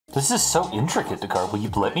This is so intricate, Dakar. Will you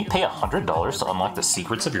let me pay $100 to unlock the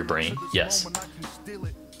secrets of your brain? Yes.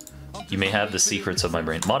 You may have the secrets of my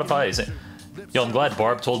brain. Modify is it? Yo, I'm glad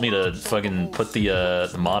Barb told me to fucking put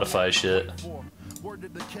the modify shit. Word to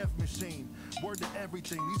the Kev machine. Word to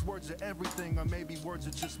everything. These words are everything, or maybe words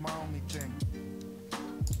are just my only thing.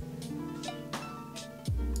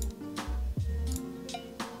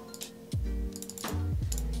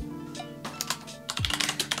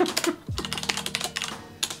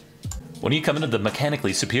 When you come into the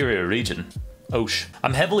mechanically superior region, Osh.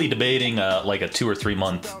 I'm heavily debating like a 2 or 3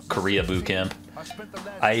 month Korea bootcamp.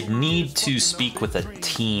 I need to speak with a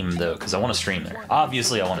team though, because I want to stream there.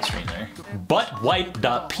 Obviously I want to stream there.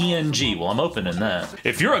 Buttwipe.png, well I'm opening that.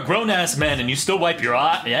 If you're a grown-ass man and you still wipe your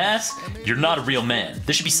ass, you're not a real man.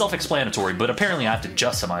 This should be self-explanatory, but apparently I have to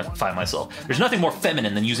justify myself. There's nothing more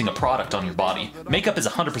feminine than using a product on your body. Makeup is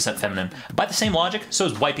 100% feminine. By the same logic, so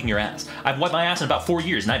is wiping your ass. I've wiped my ass in about 4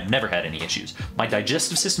 years and I've never had any issues. My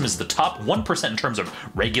digestive system is the top 1% in terms of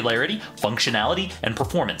regularity, functionality, and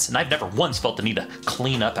performance, and I've never once felt the need to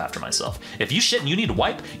clean up after myself. If you shit and you need to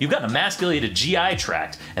wipe, you've got an emasculated GI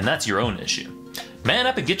tract, and that's your own issue. Man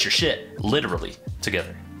up and get your shit, literally,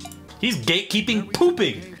 together. He's gatekeeping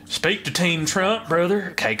pooping. Speak to Team Trump,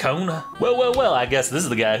 brother. Kaikona. Well, I guess this is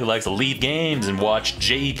the guy who likes to leave games and watch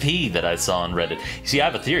JP that I saw on Reddit. You see, I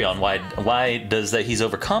have a theory on why does that he's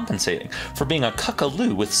overcompensating for being a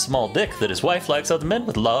cuckaloo with small dick that his wife likes other men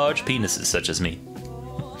with large penises, such as me.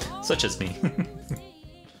 Such as me.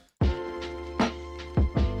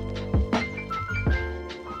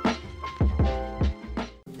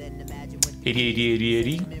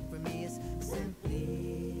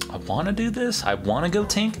 I want to do this. I want to go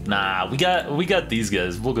tank. Nah, we got these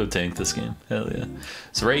guys. We'll go tank this game. Hell yeah.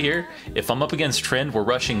 So right here, if I'm up against Trynd, we're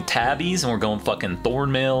rushing Tabbies and we're going fucking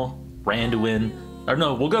Thornmail, Randuin. Or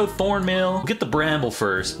no, we'll go Thornmail. We'll get the Bramble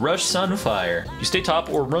first. Rush Sunfire. You stay top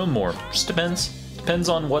or roam more. Just depends. Depends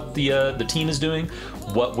on what the team is doing.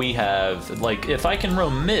 What we have. Like, if I can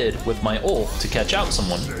roam mid with my ult to catch out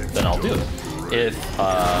someone, then I'll do it.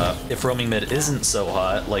 If roaming mid isn't so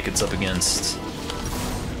hot, like it's up against,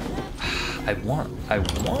 I want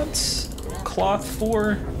Cloth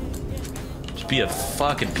 4 to be a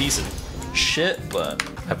fucking piece of shit, but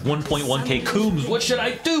I have 1.1k Kumi. What should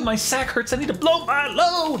I do? My sack hurts. I need to blow my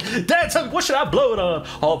load. Dad, tell me, what should I blow it on?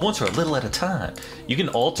 All at once or a little at a time? You can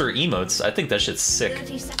alter emotes. I think that shit's sick.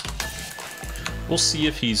 We'll see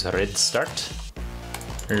if he's ready to start.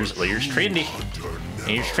 Here's Trendy.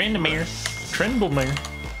 Here's Tryndamere. Tryndamere.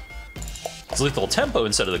 It's lethal tempo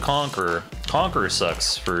instead of the Conqueror. Conqueror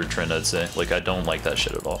sucks for Trynd, I'd say. Like, I don't like that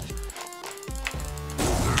shit at all.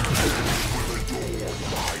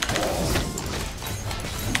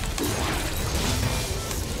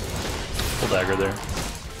 Full dagger there.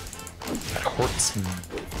 That hurts me.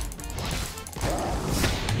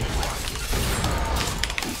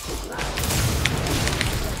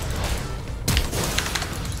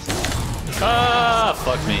 Ah,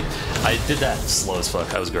 fuck me. I did that slow as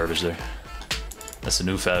fuck. I was garbage there. That's the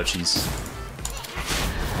new Fauci's.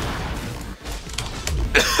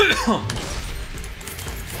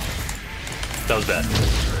 That was bad.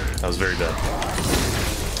 That was very bad.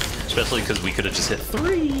 Especially because we could have just hit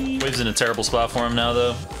 3. Wave's in a terrible spot for him now,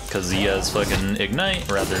 though, because he has fucking Ignite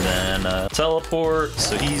rather than Teleport,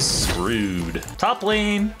 so he's screwed. Top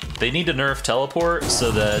lane, they need to nerf Teleport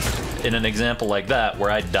so that in an example like that,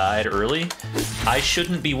 where I died early, I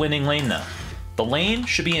shouldn't be winning lane now. The lane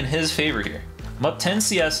should be in his favor here. I'm up 10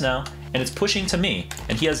 CS now, and it's pushing to me,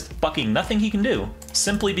 and he has fucking nothing he can do,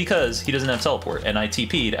 simply because he doesn't have Teleport, and I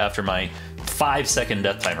TP'd after my 5-second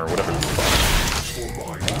death timer, or whatever the fuck.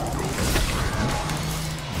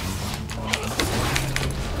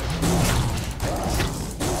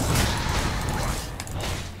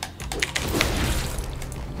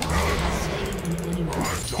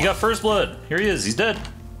 He got first blood. Here he is. He's dead.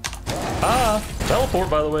 Ah, teleport,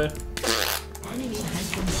 by the way.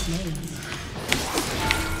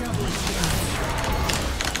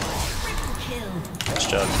 Nice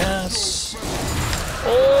job, Cass.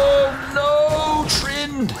 Oh no,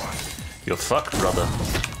 Trynd! You're fucked, brother.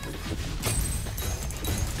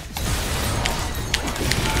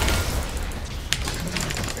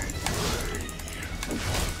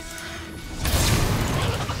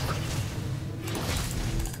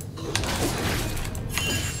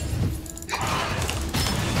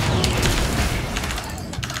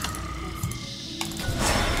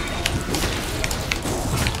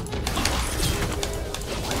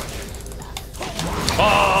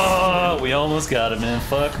 Oh, we almost got it, man.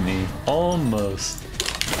 Fuck me. Almost.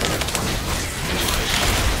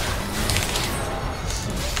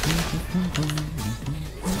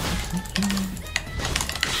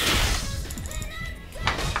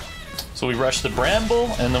 So we rush the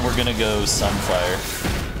Bramble, and then we're gonna go Sunfire.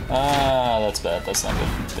 Ah, that's bad. That's not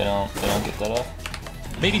good. They don't get that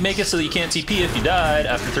off. Maybe make it so that you can't TP if you died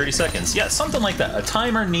after 30 seconds. Yeah, something like that. A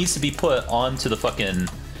timer needs to be put onto the fucking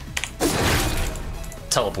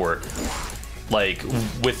teleport. Like,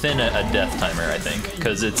 within a death timer, I think.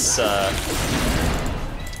 Because it's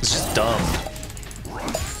just dumb.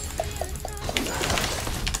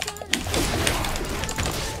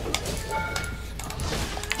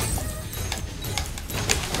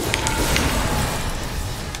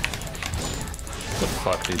 What the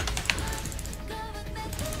fuck, dude?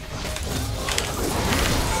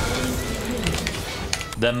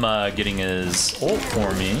 Them getting his ult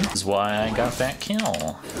for me is why I got that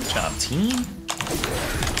kill. Good job, team.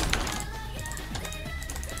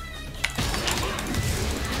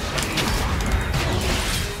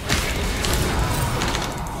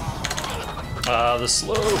 Ah, the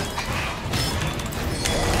slow.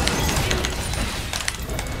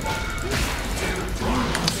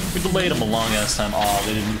 We delayed him a long ass time. Oh,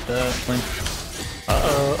 they didn't get that.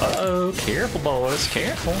 Uh-oh, uh-oh. Careful, boys.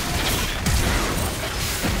 Careful.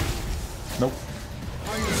 Nope.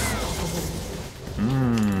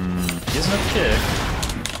 He doesn't have a kick.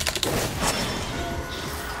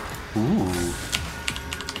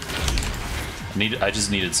 Ooh. I just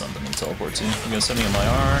needed something to teleport to. You gonna send me on my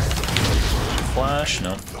R? Flash?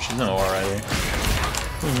 Nope. She's no R either.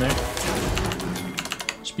 Who's in there?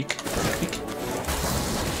 Speak. Speak.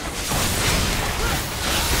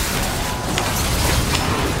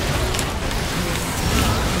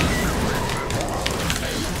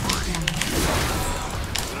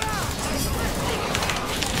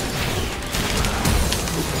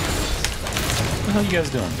 What the hell you guys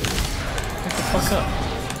doing? Get the fuck up.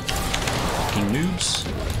 Fucking noobs.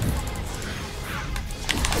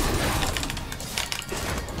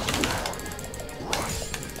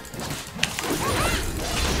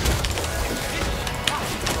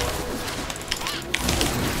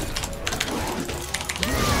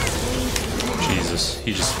 Jesus,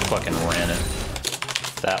 he just fucking ran it.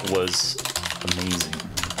 That was amazing.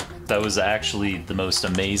 That was actually the most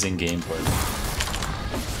amazing gameplay.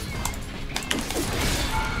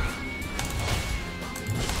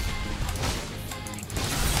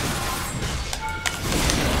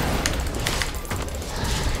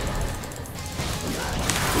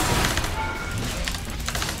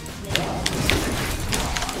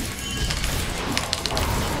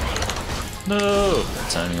 No!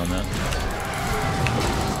 Timing on that.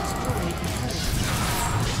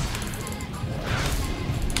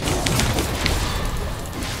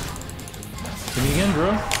 Hit me again,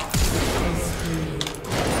 bro.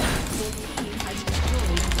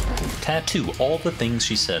 Tattoo all the things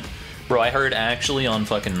she said. Bro, I heard actually on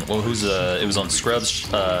fucking, well, it was on Scrub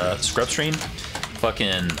stream.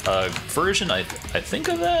 Fucking version, I think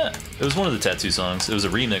of that. It was one of the Tattoo songs. It was a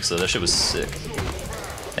remix though. That shit was sick.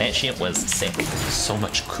 That shit was sick. So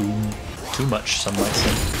much cool. Too much, some might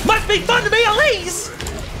say. Must be fun to be a lease!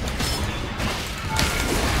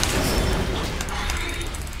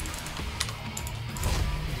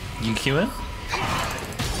 You queuing?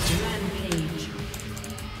 Rampage.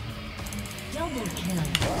 Double kill.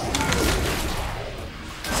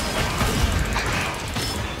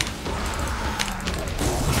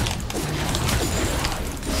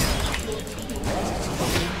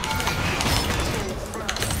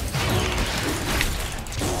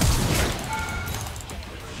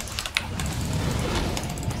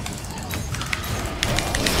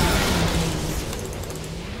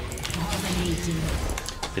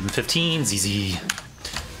 Been 15, ZZ.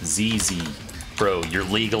 ZZ. Bro, you're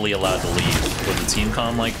legally allowed to leave with a team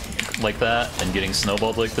con like that and getting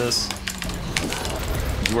snowballed like this.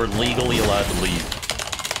 You are legally allowed to leave.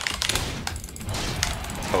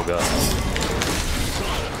 Oh god.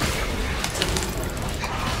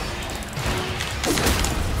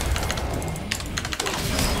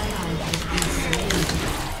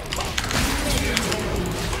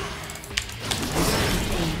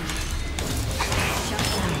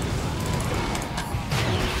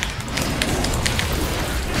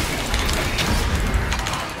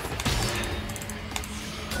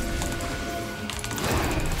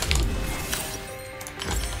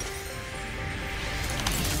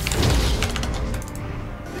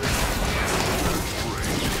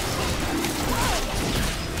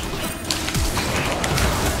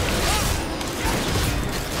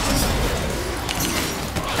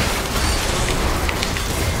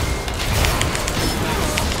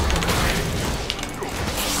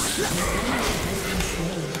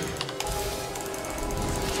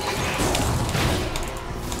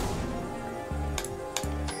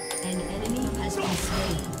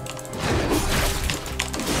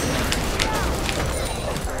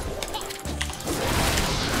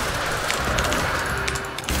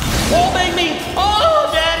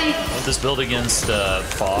 build against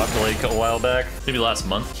Fog like a while back, maybe last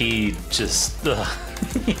month. He just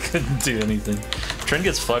he couldn't do anything. Trynd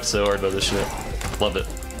gets fucked so hard by this shit. Love it.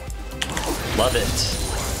 Love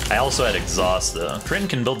it. I also had exhaust though. Trynd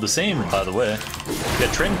can build the same, by the way.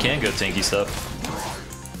 Yeah, Trynd can go tanky stuff.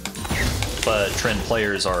 But Trynd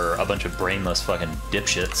players are a bunch of brainless fucking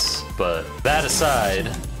dipshits. But that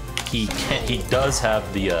aside, he does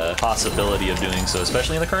have the possibility of doing so,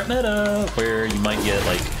 especially in the current meta, where you might get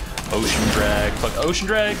like Ocean Drag. Fuck, Ocean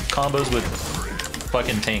Drag combos with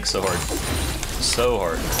fucking tanks so hard. So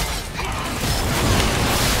hard.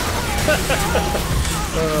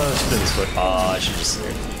 Oh, she did this foot. Ah, I should just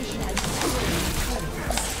say.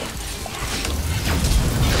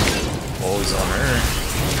 Always on her.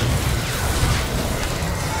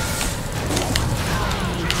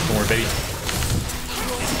 Don't worry, baby.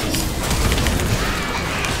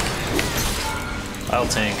 I'll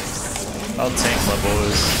tank. I'll tank my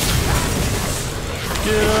boys.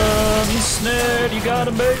 Get him! He's snared! You got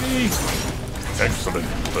him, baby! Excellent.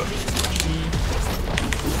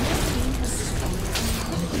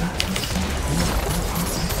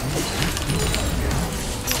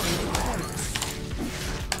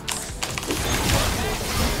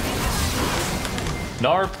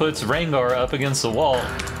 Gnar puts Rengar up against the wall.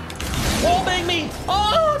 Wallbang me!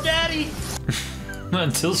 Oh, daddy!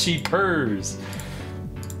 Until she purrs.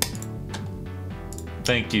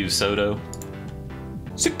 Thank you, Soto.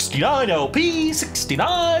 69 LP,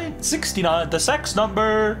 69, 69, the sex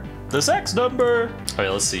number, the sex number. All right,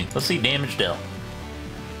 let's see. Let's see damage dealt.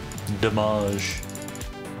 Damage.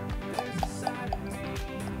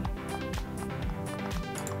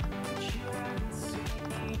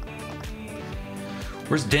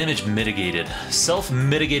 Where's damage mitigated?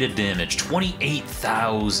 Self-mitigated damage,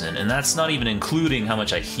 28,000, and that's not even including how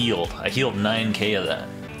much I healed. I healed 9k of that.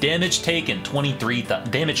 Damage taken,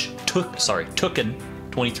 23,000. Damage tooken,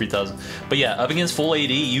 23,000. But yeah, up against full AD,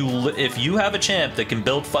 if you have a champ that can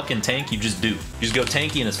build fucking tank, you just do. You just go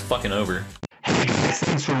tanky and it's fucking over. Hey guys,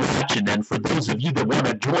 thanks for watching, and for those of you that want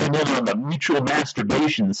to join in on the mutual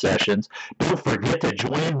masturbation sessions, don't forget to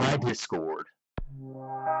join my Discord.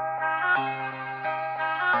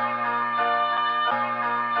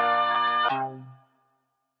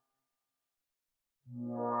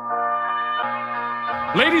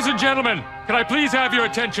 Ladies and gentlemen, can I please have your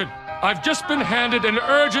attention? I've just been handed an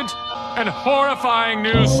urgent and horrifying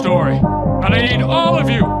news story, and I need all of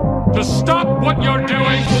you to stop what you're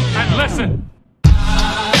doing and listen.